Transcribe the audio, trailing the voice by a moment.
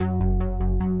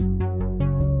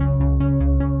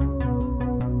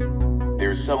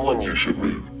There's someone you should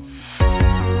meet.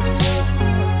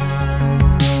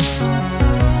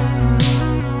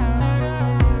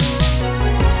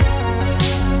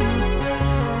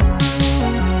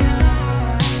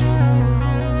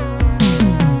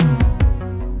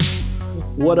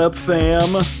 What up,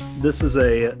 fam? This is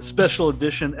a special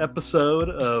edition episode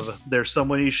of There's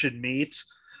Someone You Should Meet.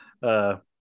 Hope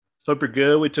you're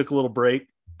good. We took a little break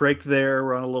there.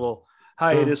 We're on a little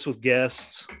hiatus with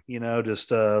guests, just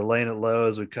laying it low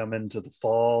as we come into the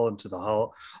fall, into the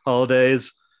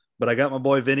holidays. But I got my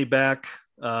boy Vinny back.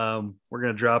 We're going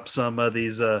to drop some of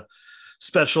these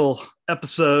special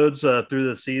episodes through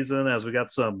the season as we got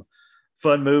some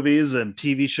fun movies and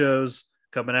TV shows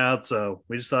coming out. So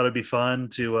we just thought it'd be fun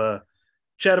to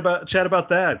chat about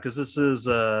that, because this is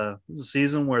a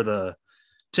season where the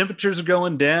temperatures are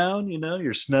going down.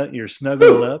 You're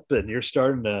snuggling up and you're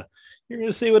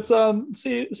gonna see what's on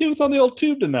the old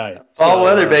tube tonight. Fall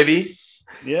weather, baby.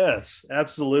 Yes,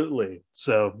 absolutely.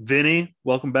 So Vinny,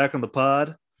 welcome back on the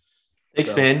pod.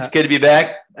 Thanks, man. It's good to be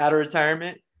back out of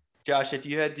retirement. Josh, if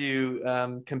you had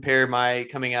to compare my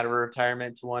coming out of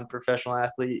retirement to one professional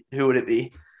athlete, who would it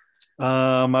be?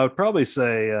 I would probably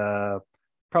say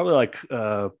like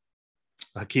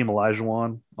Hakeem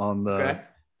Olajuwon on the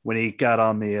when he got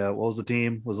on the what was the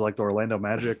team? Was it like the Orlando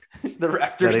Magic? The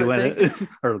Raptors,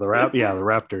 or the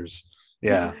Raptors.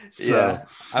 Yeah. So yeah.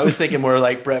 I was thinking more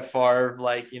like Brett Favre,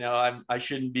 like, I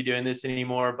shouldn't be doing this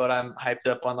anymore, but I'm hyped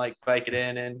up on like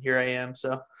Vicodin, and here I am.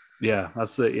 So yeah,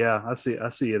 that's it. Yeah, I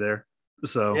see you there.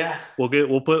 So yeah, we'll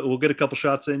get a couple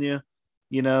shots in you.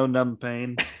 Numb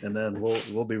pain, and then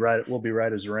we'll be right. We'll be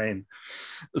right as rain.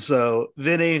 So,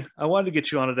 Vinny, I wanted to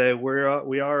get you on today.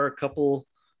 We are a couple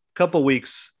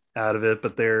weeks out of it,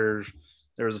 but there's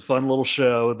a fun little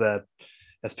show that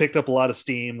has picked up a lot of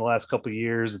steam the last couple of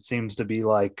years. It seems to be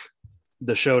like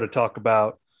the show to talk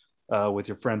about with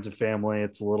your friends and family.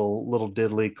 It's a little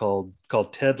diddly called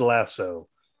Ted Lasso.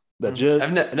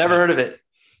 I've never heard of it.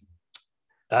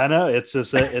 I know it's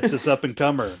this up and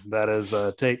comer that is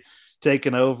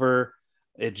taken over.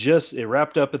 It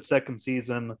wrapped up its second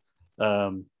season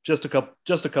just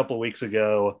a couple weeks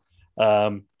ago.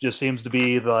 Just seems to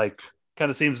be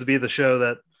the show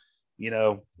that,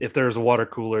 if there's a water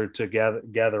cooler to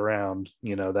gather around,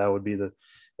 that would be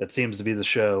it seems to be the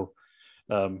show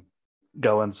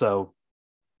going. So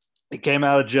it came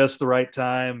out at just the right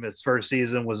time. Its first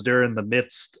season was during the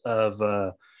midst of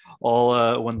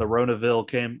when the Ronaville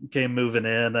came moving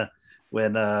in,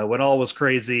 when all was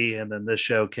crazy, and then this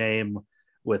show came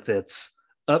with its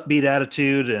upbeat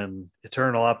attitude and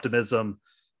eternal optimism,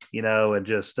 and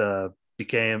just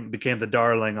became the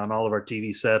darling on all of our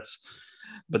TV sets.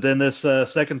 But then this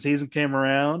second season came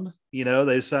around. They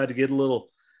decided to get a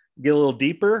little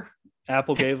deeper.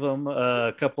 Apple gave them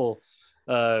a couple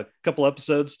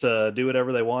episodes to do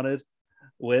whatever they wanted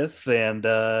with, and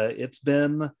it's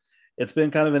been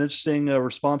kind of an interesting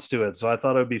response to it. So I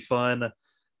thought it would be fun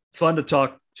to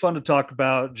talk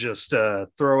about, just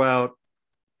throw out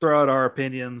our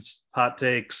opinions, hot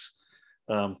takes,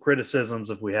 criticisms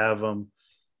if we have them.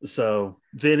 So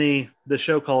Vinny, the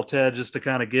show called Ted, just to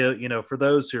kind of give, for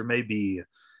those who may be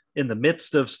in the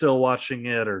midst of still watching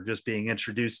it or just being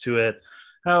introduced to it,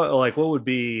 what would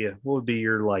be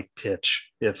your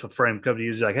pitch if a friend come to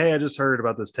you like, hey, I just heard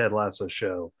about this Ted Lasso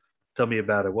show, tell me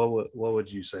about it. What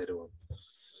would you say to him?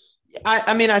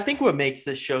 I think what makes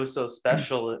this show so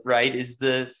special, right, is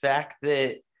the fact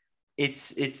that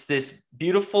it's this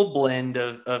beautiful blend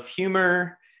of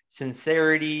humor,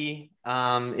 sincerity.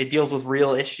 It deals with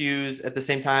real issues. At the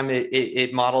same time,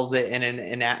 it models it in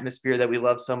an atmosphere that we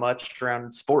love so much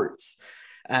around sports.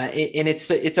 And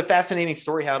it's a fascinating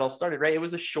story how it all started, right? It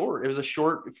was a short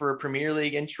for a Premier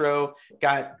League intro,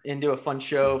 got into a fun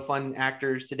show, fun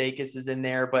actors. Sudeikis is in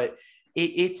there, but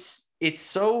it's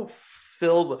so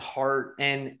filled with heart.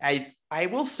 And I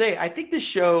will say, I think this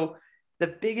show, the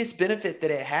biggest benefit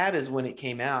that it had is when it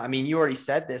came out. I mean, you already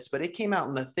said this, but it came out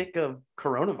in the thick of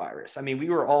coronavirus. I mean, we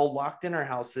were all locked in our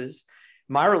houses.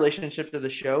 My relationship to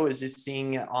the show is just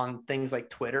seeing it on things like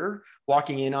Twitter,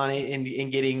 walking in on it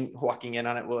and walking in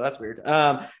on it. Well, that's weird.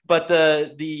 But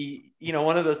the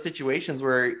one of those situations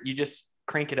where you just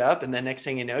crank it up and then next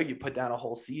thing you know, you put down a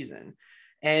whole season.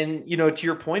 And, to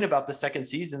your point about the second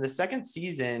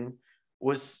season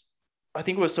was, I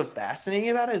think what's so fascinating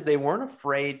about it is they weren't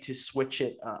afraid to switch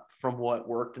it up from what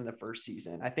worked in the first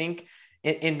season. I think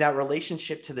in that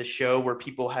relationship to the show where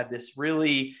people had this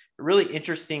really, really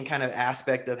interesting kind of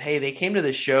aspect of, hey, they came to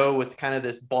the show with kind of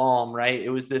this balm, right? It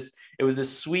was this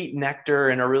sweet nectar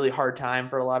and a really hard time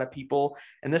for a lot of people.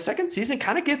 And the second season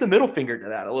kind of gave the middle finger to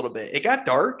that a little bit. It got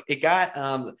dark. It got,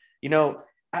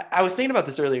 I was thinking about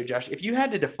this earlier, Josh. If you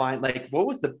had to define, like, what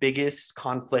was the biggest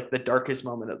conflict, the darkest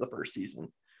moment of the first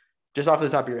season, just off the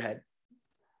top of your head?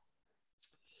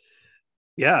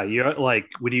 Yeah, you're like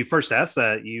when you first ask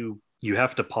that, you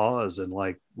have to pause and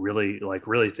like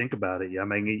really think about it. Yeah, I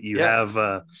mean,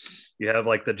 Yeah. you have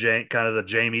like kind of the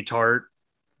Jamie Tart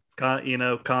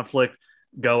conflict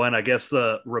going. I guess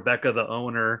the Rebecca, the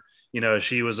owner,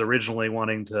 she was originally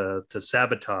wanting to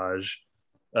sabotage.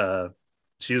 Uh,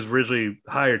 she was originally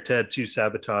hired Ted to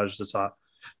sabotage the soccer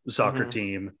Mm-hmm.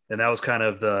 team, and that was kind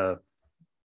of the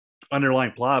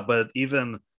underlying plot. But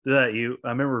even that, I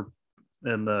remember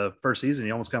in the first season,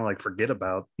 you almost kind of like forget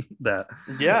about that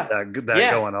Yeah. that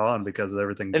Yeah. going on because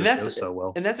everything And just that's goes so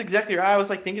well. and that's exactly right. I was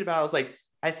like thinking about. I was like,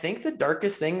 I think the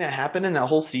darkest thing that happened in that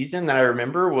whole season that I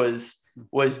remember was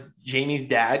Jamie's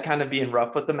dad kind of being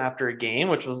rough with them after a game,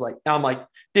 which was like, I'm like,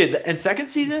 dude, and second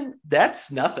season,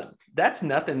 that's nothing. That's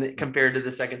nothing that compared to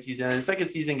the second season. And the second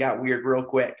season got weird real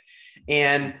quick.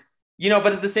 And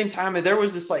but at the same time, there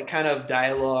was this like kind of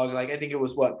dialogue. Like I think it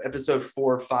was what episode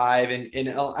 4 or 5, and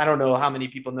I don't know how many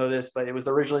people know this, but it was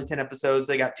originally 10 episodes.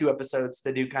 They got 2 episodes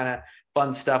to do kind of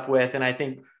fun stuff with. And I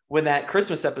think when that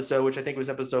Christmas episode, which I think was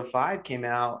episode 5, came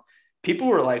out, people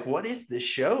were like, "What is this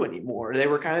show anymore?" They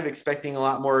were kind of expecting a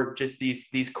lot more, just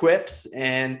these quips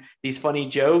and these funny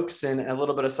jokes and a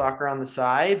little bit of soccer on the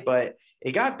side, but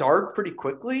it got dark pretty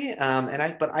quickly.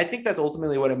 But I think that's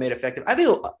ultimately what it made effective. I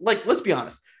think, like, let's be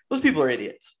honest, those people are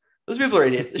idiots. Those people are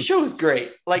idiots. The show is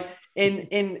great. Like,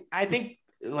 and I think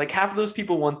like half of those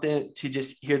people want to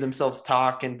just hear themselves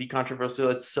talk and be controversial.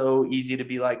 It's so easy to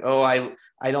be like, oh,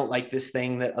 I don't like this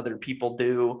thing that other people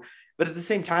do. But at the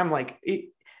same time, like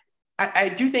I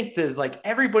do think that like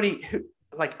everybody who,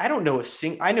 like, I don't know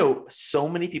I know so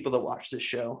many people that watch this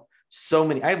show. So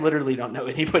many. I literally don't know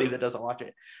anybody that doesn't watch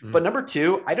it. Mm. But number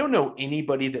two, I don't know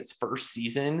anybody that's first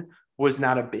season was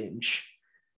not a binge.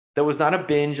 That was not a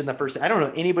binge in the first. I don't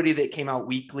know anybody that came out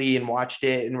weekly and watched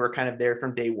it and were kind of there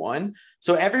from day one.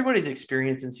 So everybody's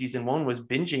experience in season 1 was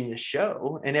binging the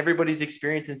show, and everybody's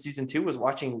experience in season 2 was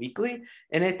watching weekly.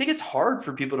 And I think it's hard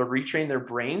for people to retrain their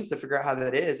brains to figure out how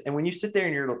that is. And when you sit there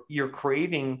and you're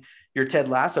craving your Ted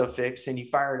Lasso fix and you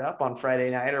fire it up on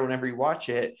Friday night or whenever you watch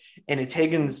it, and it's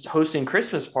Higgins hosting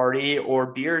Christmas party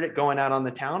or Beard going out on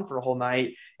the town for a whole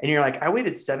night, and you're like, I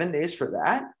waited 7 days for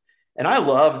that. And I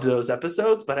loved those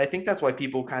episodes, but I think that's why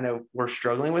people kind of were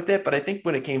struggling with it. But I think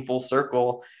when it came full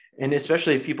circle, and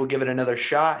especially if people give it another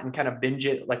shot and kind of binge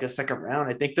it like a second round,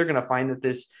 I think they're going to find that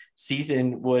this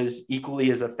season was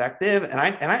equally as effective. And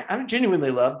I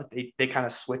genuinely love that they kind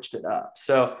of switched it up.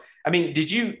 So, I mean,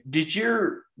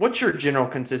 what's your general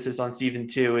consensus on season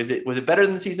 2? Was it better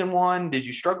than season 1? Did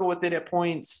you struggle with it at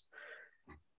points?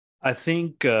 I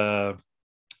think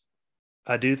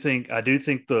I do think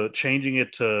the changing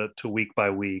it to week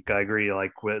by week. I agree.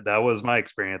 Like that was my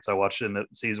experience. I watched it in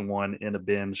season 1 in a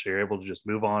binge. You're able to just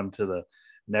move on to the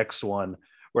next one.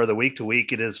 Where the week to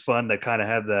week, it is fun to kind of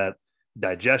have that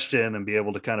digestion and be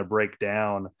able to kind of break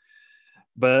down.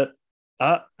 But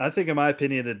I think, in my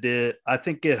opinion, it did. I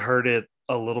think it hurt it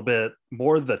a little bit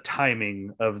more, the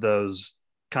timing of those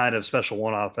kind of special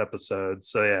one-off episodes.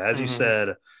 So yeah, as you Mm-hmm.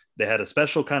 said, they had a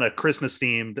special kind of Christmas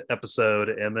themed episode,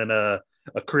 and then a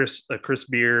Chris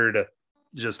Beard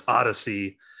just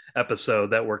Odyssey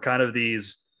episode that were kind of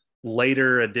these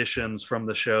later additions from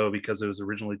the show because it was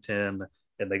originally 10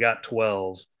 and they got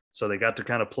 12, so they got to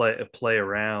kind of play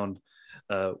around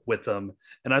with them.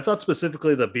 And I thought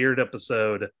specifically the Beard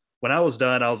episode, when I was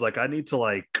done, I was like, I need to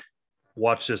like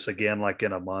watch this again like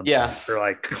in a month Yeah. or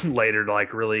like later to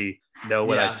like really know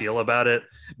what I Yeah. feel about it,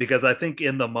 because I think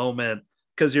in the moment,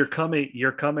 because you're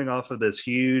coming off of this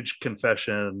huge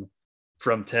confession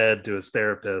from Ted to his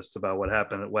therapist about what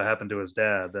happened to his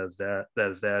dad, that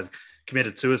his dad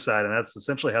committed suicide, and that's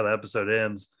essentially how the episode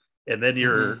ends. And then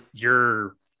Mm-hmm.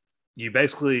 you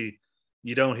basically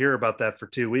you don't hear about that for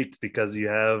 2 weeks because you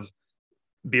have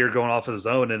Beard going off of his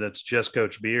own, and it's just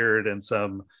Coach Beard and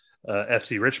some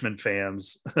FC Richmond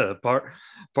fans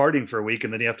partying for a week,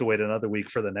 and then you have to wait another week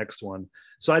for the next one.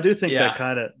 So I do think that Yeah.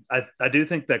 kind of I do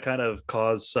think that kind of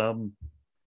caused some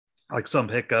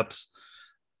hiccups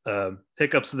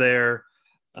there,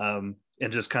 and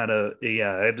just kind of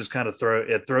it just kind of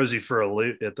throws you for a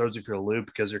loop. It throws you for a loop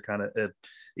because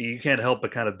you can't help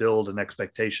but kind of build an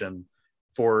expectation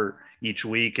for each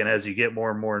week, and as you get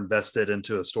more and more invested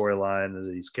into a storyline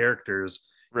and these characters,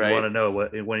 you want Right. to know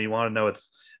when you want to know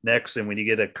what's next, and when you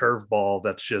get a curveball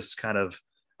that's just kind of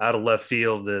out of left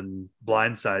field and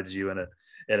blindsides you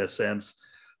in a sense,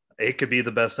 it could be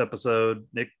the best episode.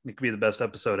 It could be the best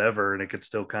episode ever, and it could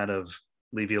still kind of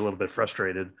leave you a little bit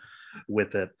frustrated.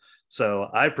 with it. So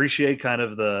I appreciate kind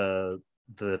of the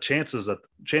chances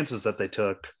that they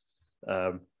took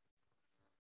um,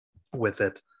 with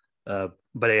it.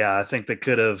 But yeah, I think they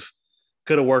could have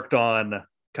worked on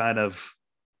kind of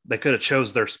they could have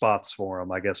chose their spots for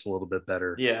them, I guess, a little bit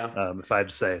better. Yeah. If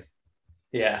I'd say.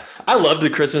 Yeah, I love the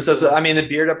Christmas episode. I mean, the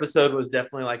beard episode was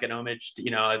definitely like an homage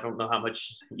to, I don't know how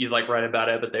much you like write about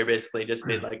it, but they basically just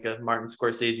made like a Martin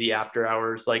Scorsese after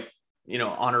hours, like,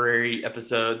 honorary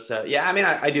episode. So yeah, I mean,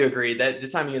 I do agree that the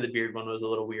timing of the beard one was a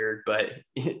little weird, but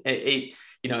it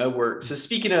worked. So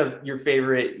speaking of your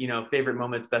favorite, favorite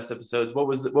moments, best episodes, what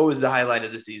was the highlight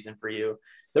of the season for you?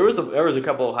 There was a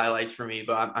couple of highlights for me,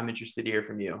 but I'm interested to hear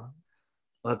from you.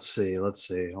 Let's see. Hold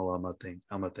on, I'm gonna think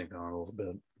on it a little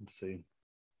bit. Let's see.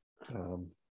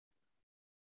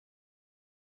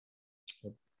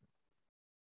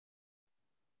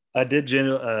 I did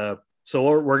so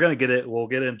we're gonna get it. We'll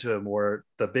get into it more.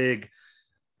 The big,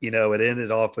 it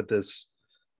ended off with this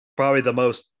probably the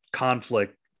most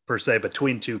conflict per se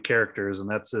between two characters, and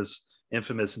that's this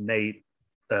infamous Nate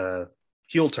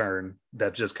heel turn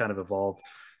that just kind of evolved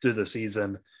through the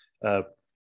season. I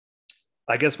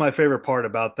guess my favorite part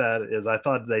about that is I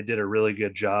thought they did a really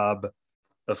good job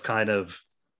of kind of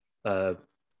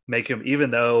make him,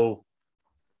 even though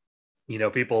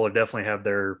people definitely have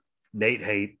their Nate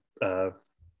hate, for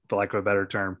lack of a better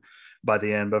term, by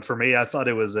the end. But for me, I thought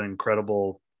it was an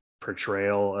incredible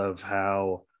portrayal of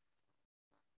how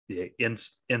the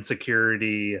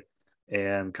insecurity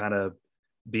and kind of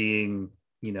being,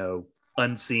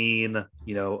 unseen,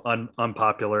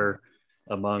 unpopular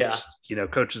amongst,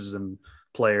 coaches and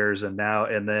players, and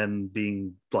then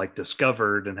being like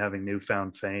discovered and having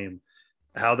newfound fame,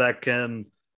 how that can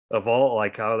evolve,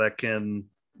 like how that can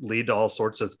lead to all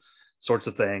sorts of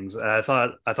things. And I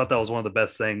thought that was one of the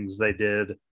best things they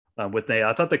did with Nate.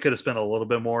 I thought they could have spent a little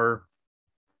bit more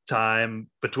time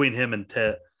between him and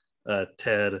Ted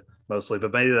mostly,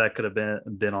 but maybe that could have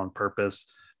been on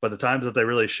purpose. But the times that they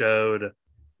really showed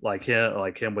like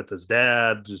him with his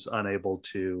dad, just unable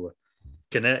to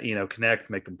connect,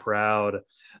 make him proud.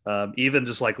 Even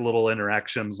just like little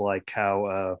interactions, like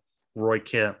how Roy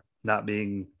Kent not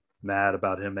being mad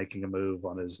about him making a move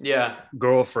on his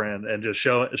girlfriend, and just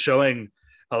showing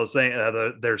I was saying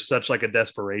there's such like a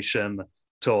desperation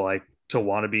to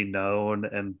want to be known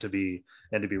and to be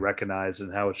recognized,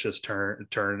 and how it's just turned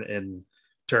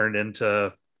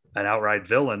into an outright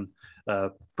villain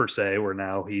per se, where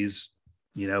now he's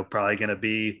probably going to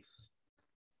be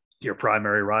your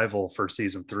primary rival for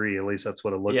season 3. At least that's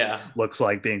what it looks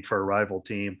like, being for a rival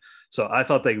team. So I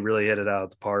thought they really hit it out of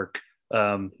the park.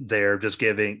 They're just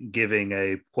giving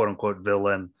a quote unquote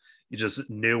villain just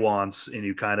nuance, and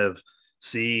you kind of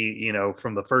see,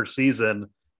 from the first season,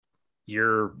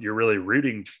 you're really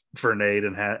rooting for Nate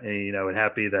and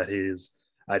happy that his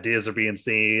ideas are being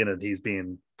seen and he's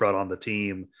being brought on the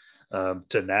team,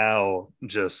 to now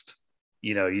just,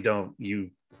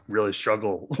 you really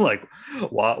struggle like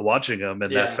watching him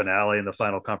in that finale, and the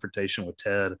final confrontation with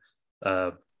Ted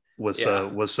was so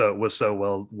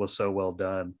well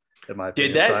done, in my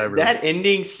opinion. Dude, that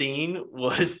ending scene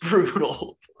was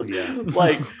brutal. Yeah.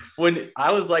 Like when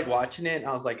I was like watching it,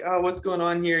 I was like, oh, what's going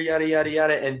on here? Yada, yada,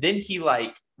 yada. And then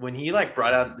when he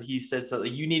brought out, he said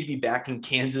something, you need to be back in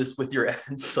Kansas with your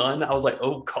effing son. I was like,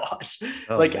 oh gosh.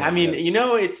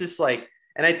 It's just like,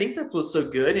 and I think that's what's so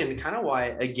good, and kind of why,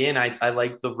 again, I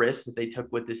like the risk that they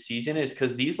took with this season, is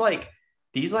because these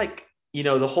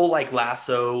the whole like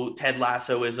Ted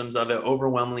Lassoisms of it,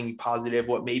 overwhelmingly positive,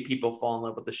 what made people fall in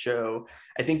love with the show.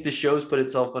 I think the show's put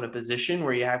itself in a position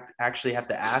where you have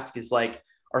to ask is like,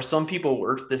 are some people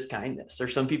worth this kindness? Are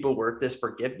some people worth this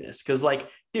forgiveness? Because like,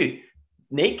 dude,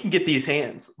 Nate can get these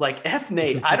hands. Like F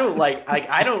Nate. I don't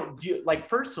I don't do like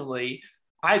personally.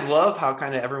 I love how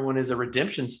kind of everyone is a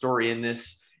redemption story in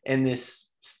this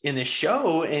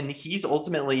show, and he's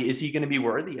ultimately, is he going to be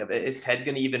worthy of it? Is Ted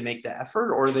going to even make the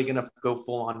effort, or are they going to go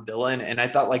full on villain? And I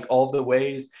thought like all the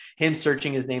ways, him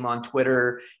searching his name on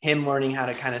Twitter, him learning how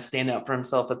to kind of stand up for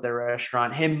himself at the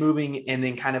restaurant, him moving and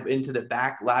then kind of into the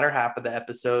latter half of the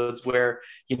episodes where,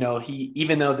 he,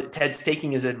 even though Ted's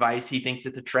taking his advice, he thinks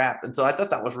it's a trap. And so I thought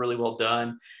that was really well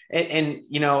done. And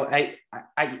I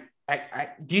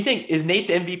do you think, is Nate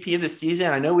the MVP of the season?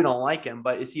 I know we don't like him,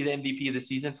 but is he the MVP of the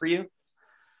season for you?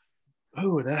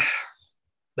 Oh,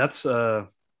 that's tough.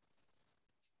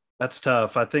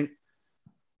 I think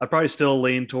I probably still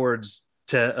lean towards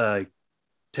Ted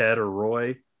or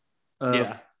Roy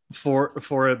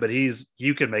for it, but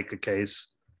you can make the case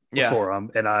for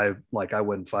him, and I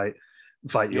wouldn't fight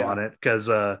you on it, because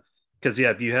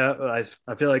if you have, I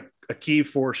feel like a key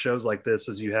for shows like this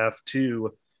is you have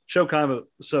to show kind of,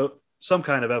 so some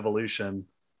kind of evolution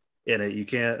in it. You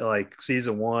can't, like,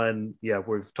 season one, yeah,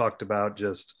 we've talked about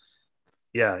just,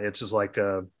 yeah, it's just like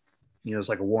a, it's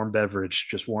like a warm beverage,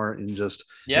 just warm and just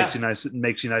Yeah.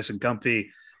 makes you nice and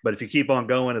comfy. But if you keep on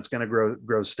going, it's going to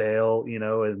grow stale,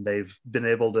 and they've been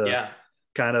able to Yeah.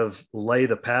 kind of lay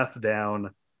the path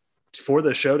down for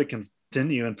the show to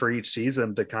continue and for each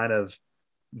season to kind of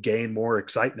gain more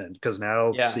excitement, because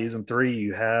now Yeah. season three,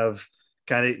 you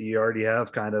already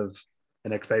have kind of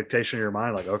an expectation in your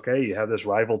mind, like, okay, you have this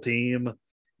rival team,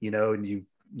 and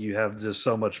you have just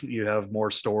so much, you have more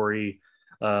story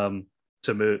to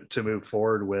move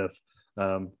forward with.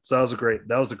 So that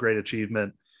was a great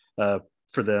achievement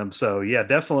for them. So yeah,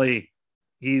 definitely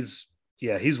he's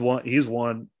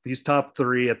he's top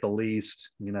three at the least,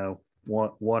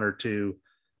 one or two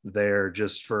there,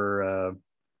 just for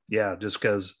just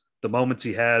because the moments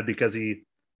he had, because he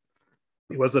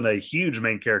wasn't a huge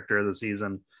main character of the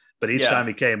season, but each Yeah. time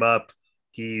he came up,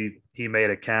 he made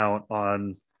a count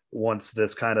on, once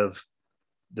this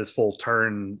full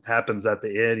turn happens at the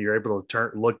end, you're able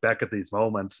to look back at these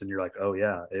moments and you're like, oh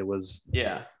yeah, it was,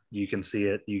 Yeah. you can see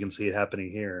it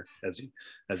happening here, as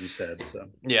you said. So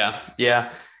Yeah.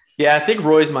 Yeah. Yeah. I think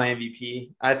Roy's my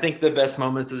MVP. I think the best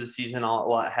moments of the season a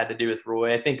lot had to do with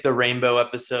Roy. I think the rainbow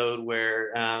episode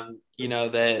where,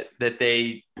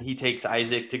 he takes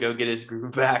Isaac to go get his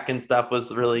groove back and stuff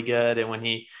was really good. And when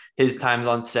his time's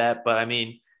on set, but I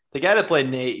mean, the guy that played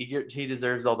Nate, he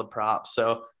deserves all the props.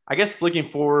 So I guess looking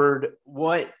forward,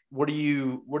 what are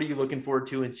you looking forward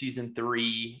to in season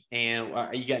 3? And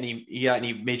you got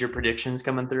any major predictions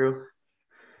coming through?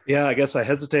 yeah, I guess I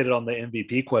hesitated on the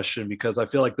MVP question because I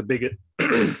feel like the biggest,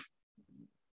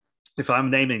 if I'm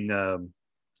naming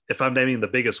the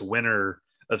biggest winner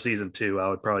of season 2, I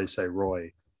would probably say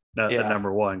Roy, at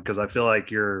number 1, because I feel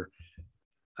like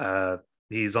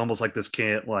he's almost like this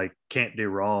can't do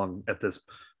wrong at this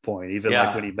point. Even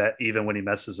like when he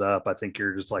messes up, I think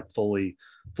you're just like fully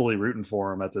rooting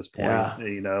for him at this point. Yeah.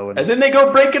 And then they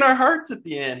go breaking our hearts at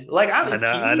the end. Like,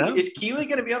 I know. Is Keely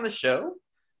going to be on the show?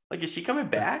 Like, is she coming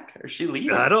back or is she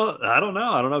leaving? I don't know.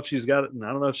 I don't know if she's going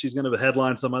to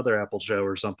headline some other Apple show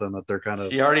or something that they're kind of.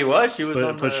 She already was. She was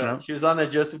on the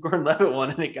Joseph Gordon-Levitt one,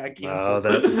 and it got canceled.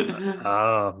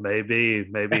 Maybe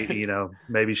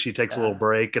maybe she takes a little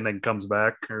break and then comes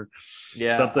back or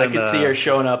something. I could see her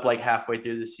showing up like halfway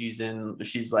through the season.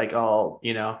 She's like, but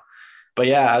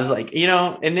yeah, I was like,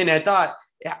 and then I thought,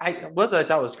 what I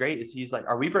thought was great is he's like,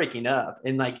 are we breaking up?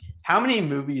 And like, how many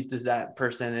movies does that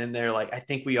person, and they're like, I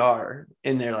think we are.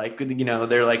 And they're like,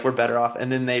 they're like, we're better off.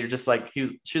 And then they're just like,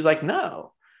 she was like,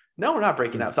 no, we're not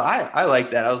breaking up. So I like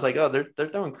that. I was like, oh, they're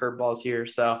throwing curveballs here.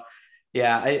 So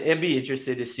yeah, I'd be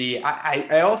interested to see.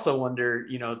 I also wonder,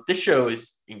 this show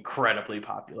is incredibly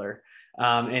popular.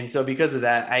 And so because of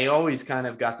that, I always kind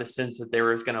of got the sense that they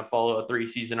were going to follow a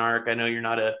 3-season arc. I know you're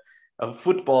not a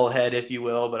football head, if you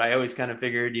will, but I always kind of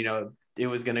figured, it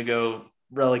was going to go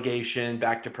relegation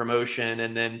back to promotion.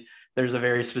 And then there's a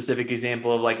very specific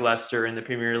example of like Leicester in the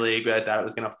Premier League that I thought it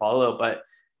was going to follow. But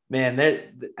man,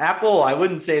 Apple, I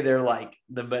wouldn't say they're like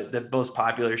the most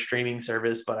popular streaming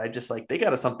service, but I just like, they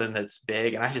got something that's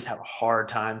big, and I just have a hard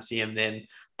time seeing them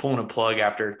pulling a plug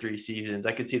after 3 seasons.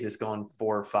 I could see this going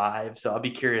 4 or 5. So I'll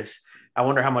be curious. I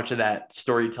wonder how much of that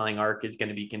storytelling arc is going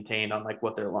to be contained on like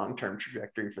what their long-term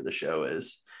trajectory for the show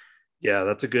is. Yeah,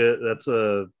 that's a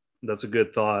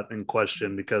good thought and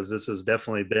question, because the show's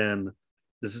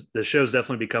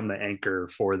definitely become the anchor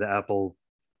for the Apple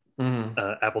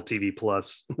TV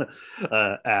Plus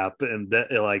app. And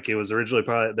that, like, it was originally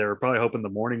they were probably hoping the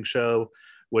morning show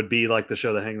would be like the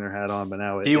show to hang their hat on, but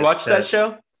now do you watch that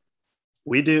show?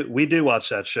 We do watch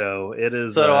that show. It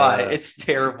is, so do I. It's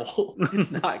terrible.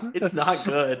 It's not good.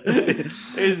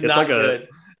 It's not good.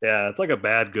 Yeah, it's like a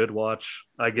bad good watch,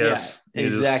 I guess. Yeah,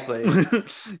 exactly.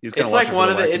 It's like one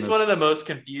of the most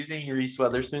confusing Reese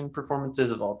Witherspoon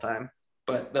performances of all time.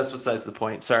 But that's besides the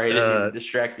point. Sorry, I didn't mean to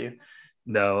distract you.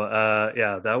 No,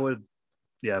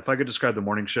 if I could describe the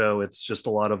morning show, it's just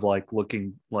a lot of like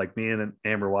looking, like me and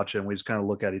Amber watching, we just kind of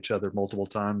look at each other multiple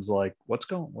times, like,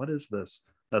 what is this?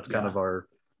 That's kind of our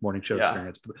morning show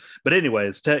experience. But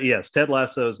anyways, Ted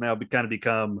Lasso has now kind of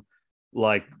become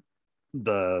like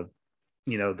the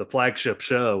flagship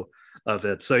show of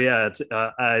it. So yeah, it's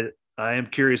I am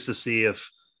curious to see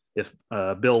if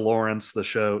Bill Lawrence, the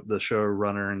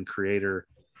showrunner and creator,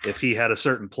 if he had a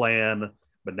certain plan,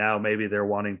 but now maybe they're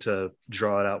wanting to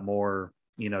draw out more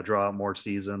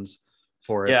seasons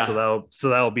for it. Yeah. So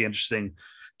that'll be interesting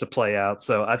to play out.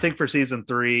 So I think for season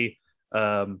 3,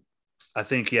 I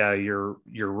think, your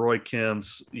Roy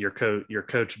Kents, your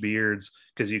coach Beards,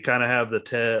 because you kind of have the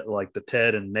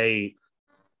Ted and Nate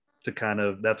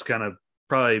to that's kind of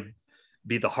probably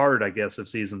be the heart, I guess, of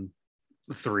season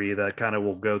 3 that kind of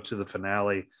will go to the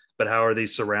finale. But how are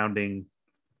these surrounding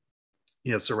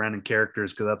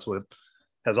characters?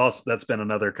 Because that's been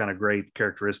another kind of great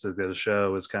characteristic of the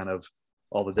show, is kind of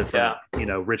all the different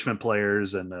Richmond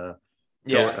players and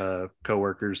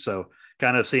co-workers. So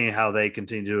kind of seeing how they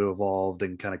continue to evolve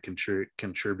and kind of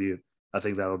contribute. I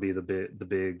think that'll be the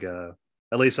big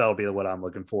at least that'll be what I'm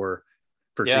looking for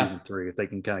season 3, if they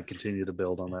can kind of continue to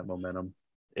build on that momentum.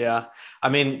 Yeah. I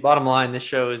mean, bottom line, this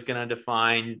show is going to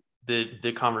define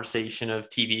the conversation of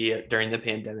TV during the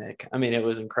pandemic. I mean, it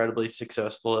was incredibly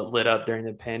successful. It lit up during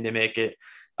the pandemic.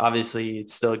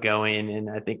 It's still going. And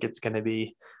I think it's going to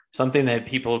be something that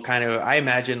people I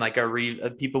imagine like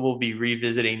people will be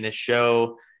revisiting this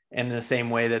show in the same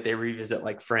way that they revisit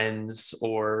like Friends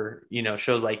or,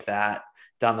 shows like that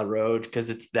down the road, because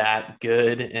it's that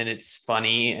good and it's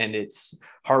funny and it's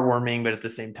heartwarming, but at the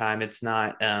same time, it's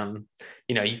not,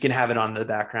 you can have it on the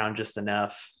background just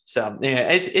enough. So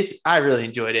yeah, I really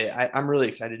enjoyed it. I'm really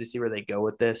excited to see where they go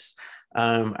with this.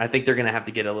 I think they're going to have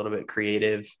to get a little bit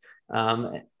creative.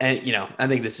 And I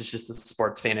think this is just the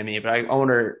sports fan of me, but I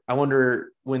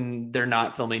wonder when they're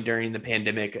not filming during the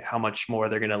pandemic, how much more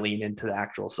they're going to lean into the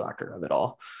actual soccer of it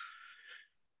all.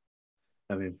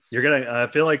 I mean, I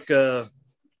feel like,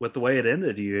 with the way it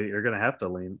ended, you're going to have to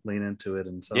lean into it.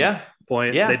 And some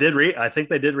point, I think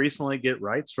they did recently get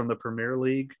rights from the Premier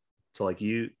League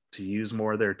to use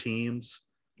more of their teams.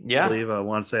 Yeah, I believe I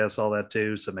want to say I saw that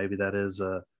too. So maybe that is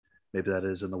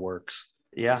in the works.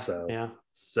 Yeah. So yeah.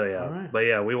 Right. But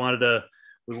yeah, we wanted a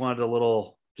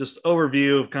little just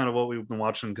overview of kind of what we've been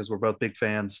watching, because we're both big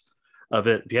fans of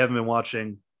it. If you haven't been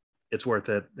watching, it's worth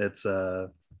it. It's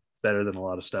better than a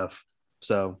lot of stuff.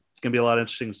 So it's gonna be a lot of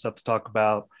interesting stuff to talk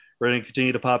about. We're going to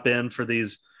continue to pop in for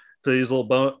these little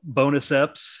bonus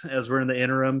eps as we're in the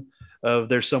interim of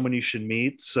There's Someone You Should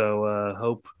Meet. So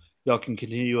hope y'all can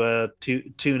continue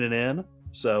tuning in.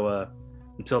 So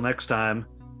until next time,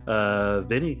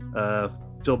 Vinny,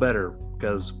 feel better,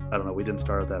 because I don't know, we didn't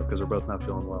start with that because we're both not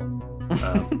feeling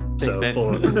well.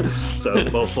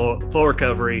 Thanks, full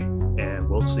recovery, and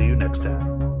we'll see you next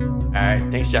time. All right,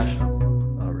 thanks, Josh.